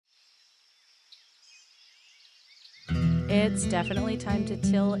It's definitely time to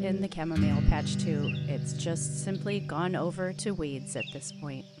till in the chamomile patch too. It's just simply gone over to weeds at this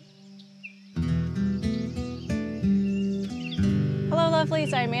point. Hello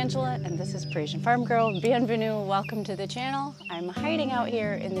lovelies, I'm Angela and this is Parisienne Farmgirl. Bienvenue, welcome to the channel. I'm hiding out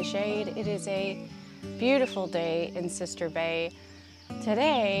here in the shade. It is a beautiful day in Sister Bay.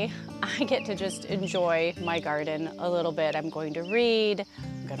 Today, I get to just enjoy my garden a little bit. I'm going to read,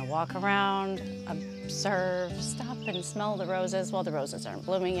 I'm gonna walk around, observe, stop and smell the roses. Well, the roses aren't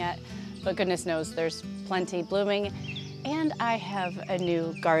blooming yet, but goodness knows there's plenty blooming. And I have a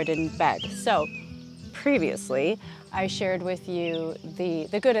new garden bed. So previously, I shared with you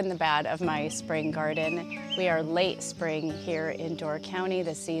the good and the bad of my spring garden. We are late spring here in Door County.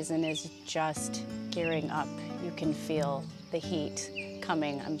 The season is just gearing up. You can feel the heat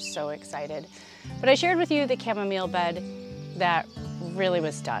coming. I'm so excited. But I shared with you the chamomile bed that really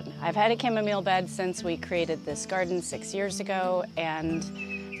was done. I've had a chamomile bed since we created this garden 6 years ago, and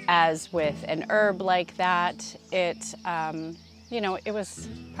as with an herb like that, it was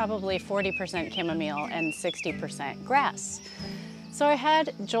probably 40% chamomile and 60% grass. So I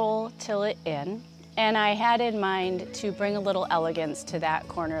had Joel till it in, and I had in mind to bring a little elegance to that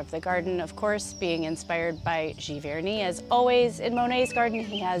corner of the garden, of course being inspired by Giverny. As always in Monet's garden,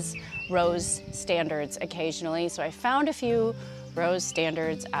 he has rose standards occasionally, so I found a few rose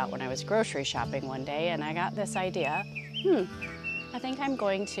standards out when I was grocery shopping one day, and I got this idea, I think I'm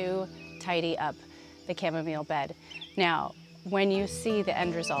going to tidy up the chamomile bed. Now, when you see the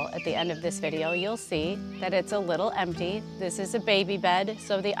end result at the end of this video, you'll see that it's a little empty. This is a baby bed,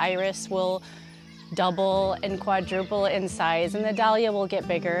 so the iris will double and quadruple in size, and the dahlia will get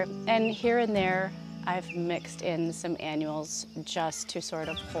bigger. And here and there, I've mixed in some annuals just to sort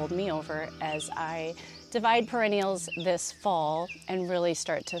of hold me over as I divide perennials this fall and really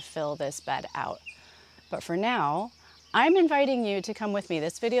start to fill this bed out. But for now, I'm inviting you to come with me.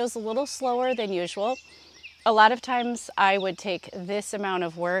 This video is a little slower than usual. A lot of times I would take this amount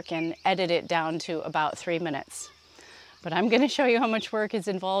of work and edit it down to about 3 minutes. But I'm going to show you how much work is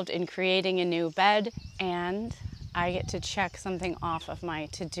involved in creating a new bed, and I get to check something off of my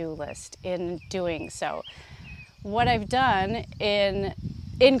to-do list in doing so. What I've done in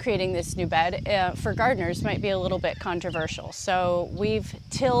creating this new bed for gardeners might be a little bit controversial. So we've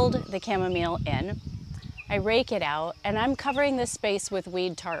tilled the chamomile in, I rake it out, and I'm covering this space with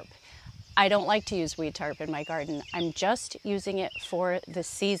weed tarp. I don't like to use weed tarp in my garden. I'm just using it for the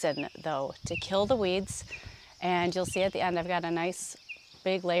season though, to kill the weeds. And you'll see at the end, I've got a nice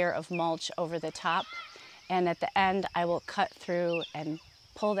big layer of mulch over the top. And at the end, I will cut through and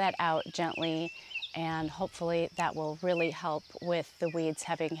pull that out gently. And hopefully that will really help with the weeds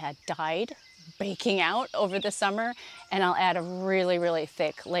having had died, baking out over the summer. And I'll add a really, really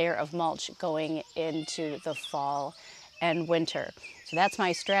thick layer of mulch going into the fall and winter. So that's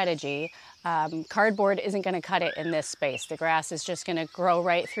my strategy. Cardboard isn't going to cut it in this space. The grass is just going to grow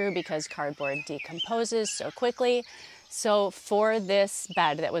right through because cardboard decomposes so quickly. So for this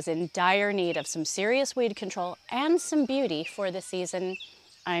bed that was in dire need of some serious weed control and some beauty for the season,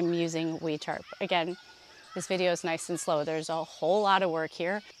 I'm using weed tarp. Again, this video is nice and slow. There's a whole lot of work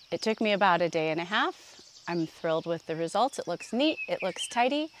here. It took me about a day and a half. I'm thrilled with the results. It looks neat, it looks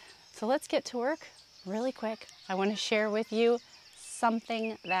tidy. So let's get to work really quick. I want to share with you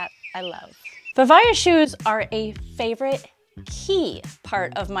something that I love. Vivaya shoes are a favorite key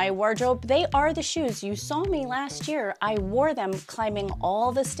part of my wardrobe. They are the shoes. You saw me last year. I wore them climbing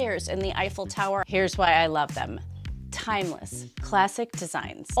all the stairs in the Eiffel Tower. Here's why I love them. Timeless, classic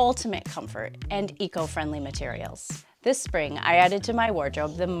designs, ultimate comfort, and eco-friendly materials. This spring, I added to my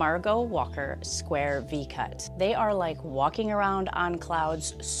wardrobe the Margot Walker Square V-Cut. They are like walking around on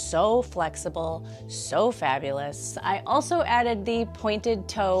clouds, so flexible, so fabulous. I also added the pointed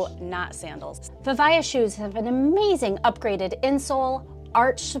toe knot sandals. Vivaya shoes have an amazing upgraded insole,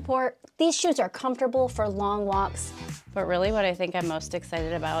 arch support. These shoes are comfortable for long walks. But really what I think I'm most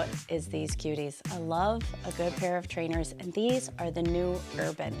excited about is these cuties. I love a good pair of trainers, and these are the new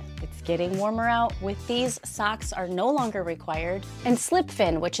Urban. It's getting warmer out. With these, socks are no longer required. And Slip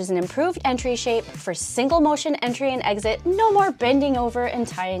Fin, which is an improved entry shape for single motion entry and exit. No more bending over and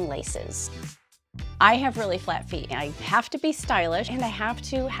tying laces. I have really flat feet. I have to be stylish, and I have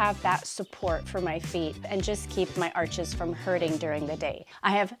to have that support for my feet and just keep my arches from hurting during the day. I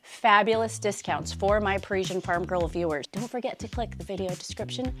have fabulous discounts for my Parisienne Farmgirl viewers. Don't forget to click the video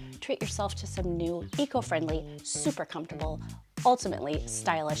description. Treat yourself to some new, eco-friendly, super comfortable, ultimately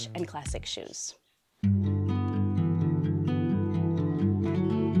stylish and classic shoes.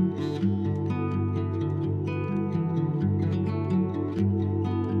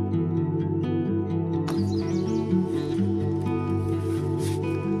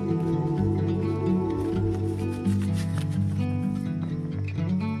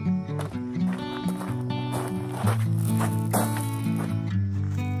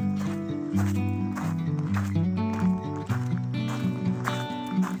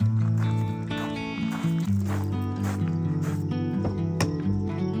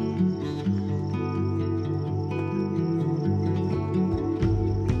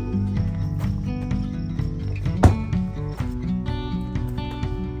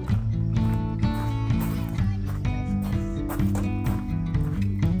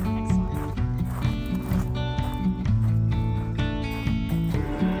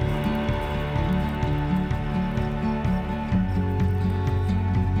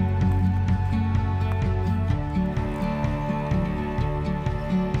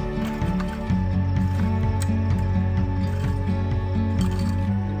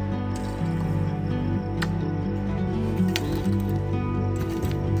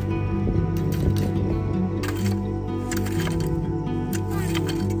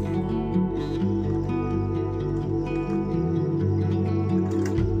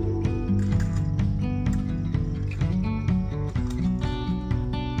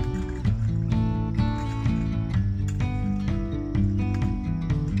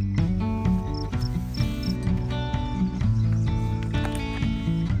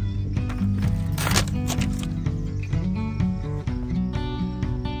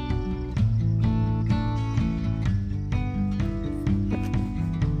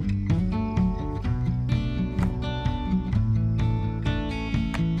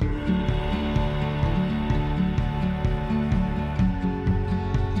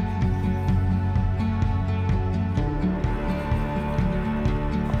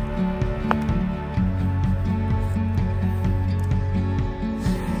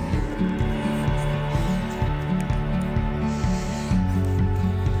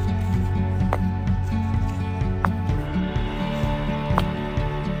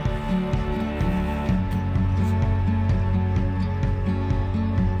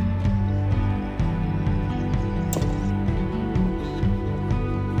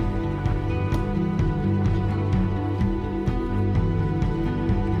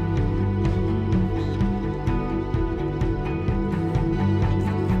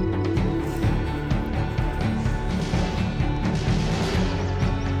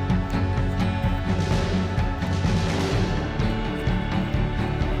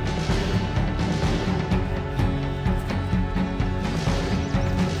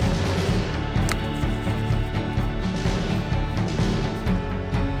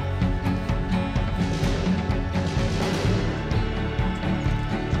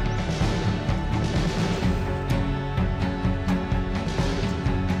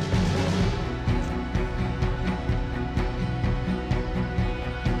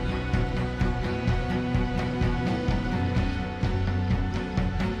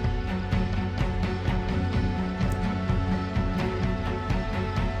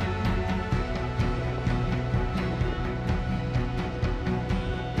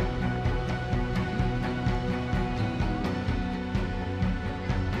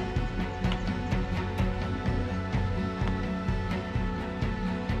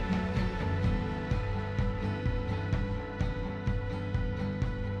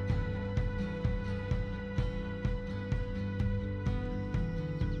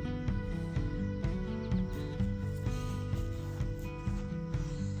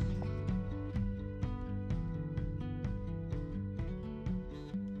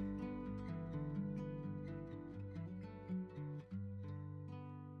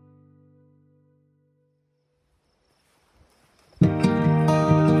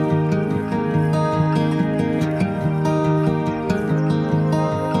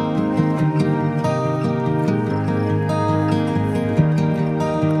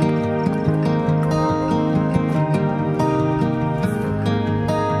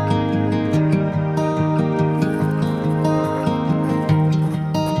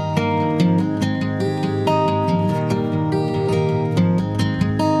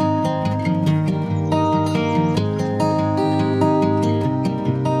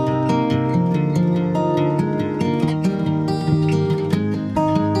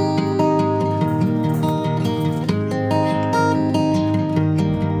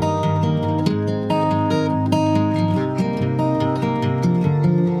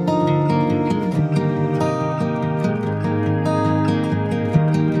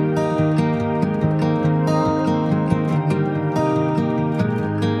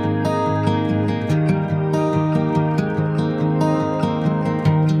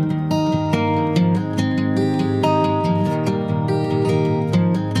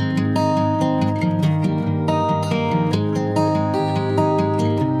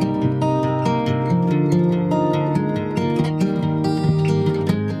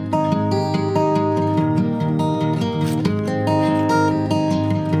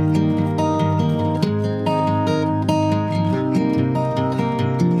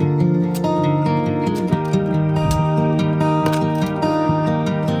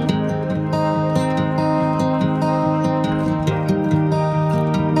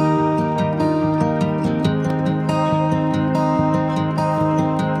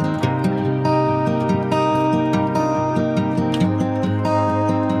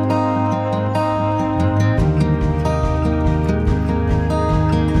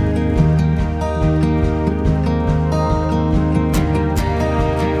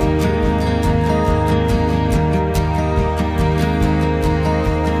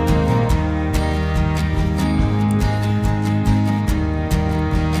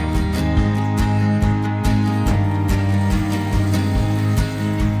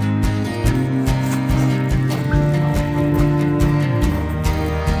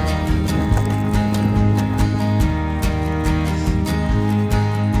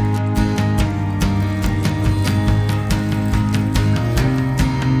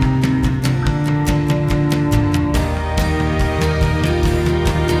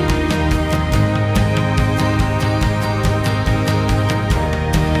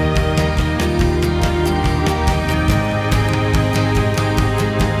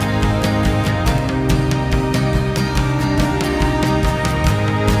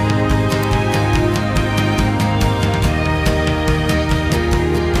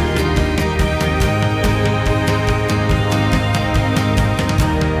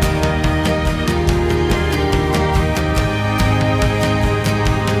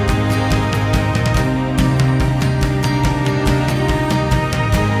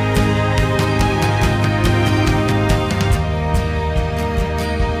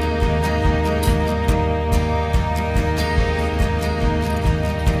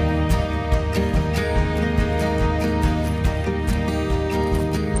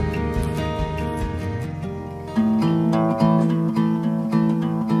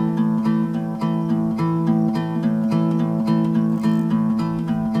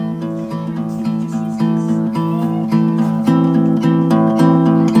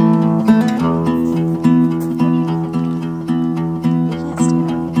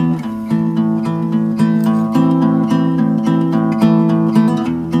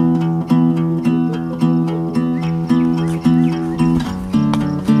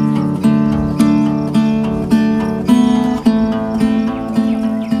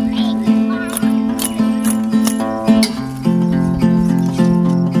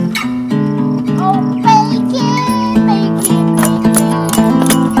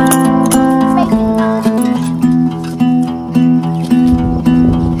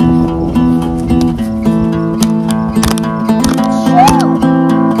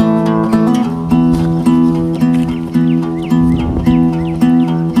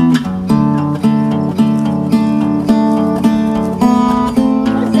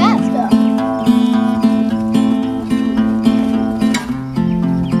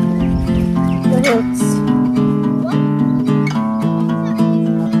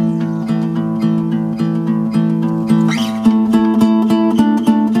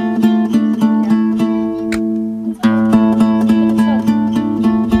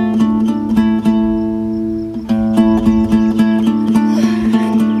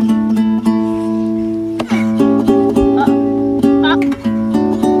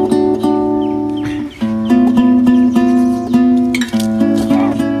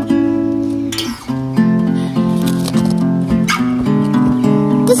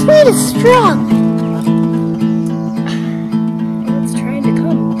 This weed is strong. It's trying to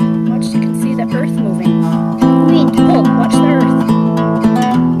come. Watch, you can see the earth moving. Weed. Oh, watch the earth.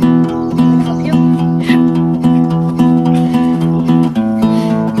 Can I help you?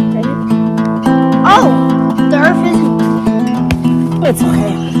 Ready? Oh, the earth isn't. It's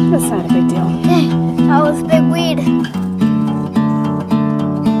okay. That's not a big deal. Hey, that was big weed.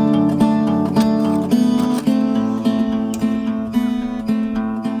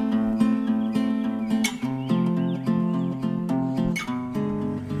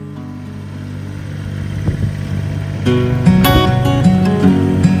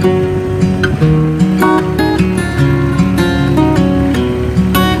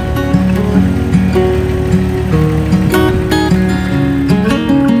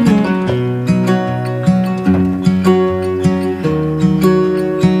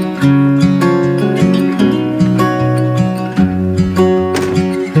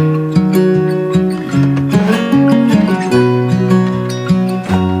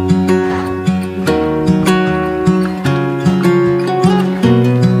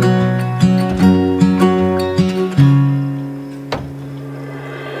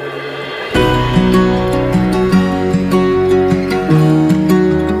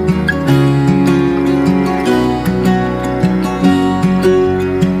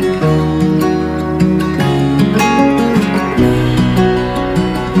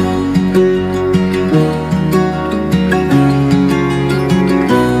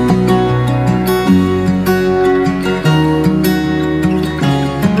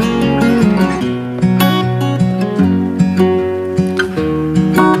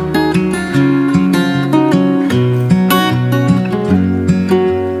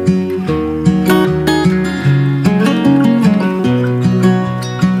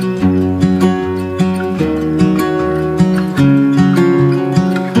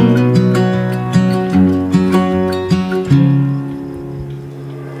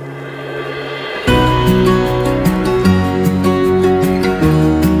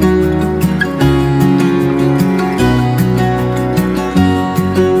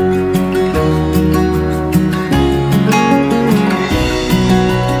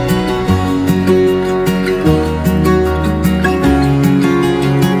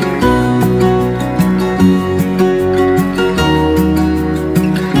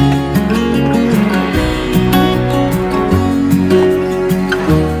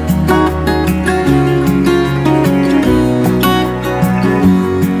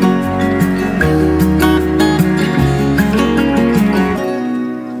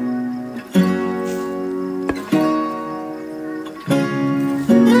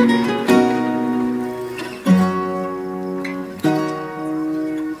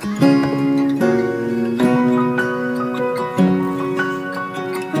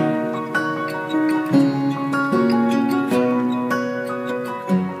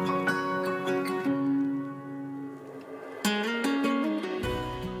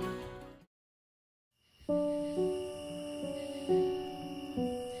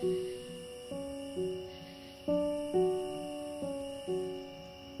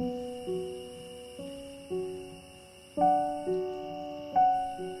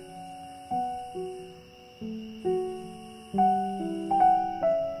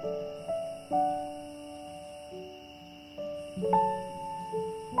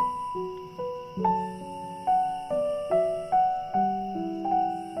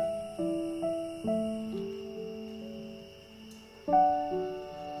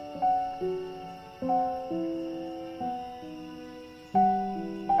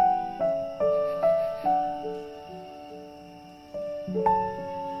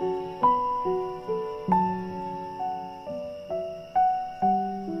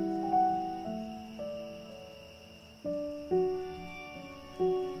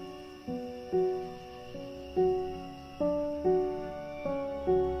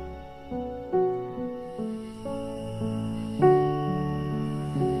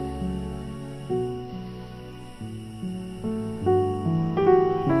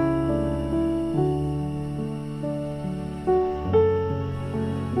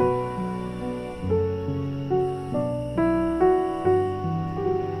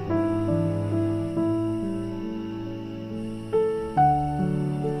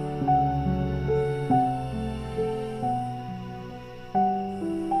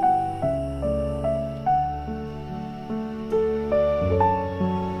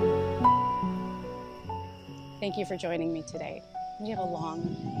 Thank you for joining me today. We have a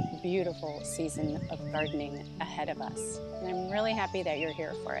long, beautiful season of gardening ahead of us, and I'm really happy that you're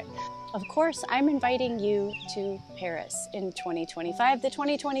here for it. Of course, I'm inviting you to Paris in 2025. The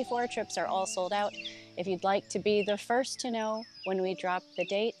 2024 trips are all sold out. If you'd like to be the first to know when we drop the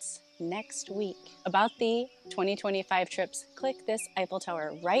dates next week about the 2025 trips, click this Eiffel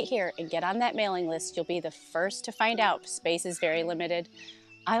Tower right here and get on that mailing list. You'll be the first to find out. Space is very limited.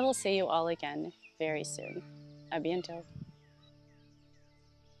 I will see you all again very soon. A bientôt.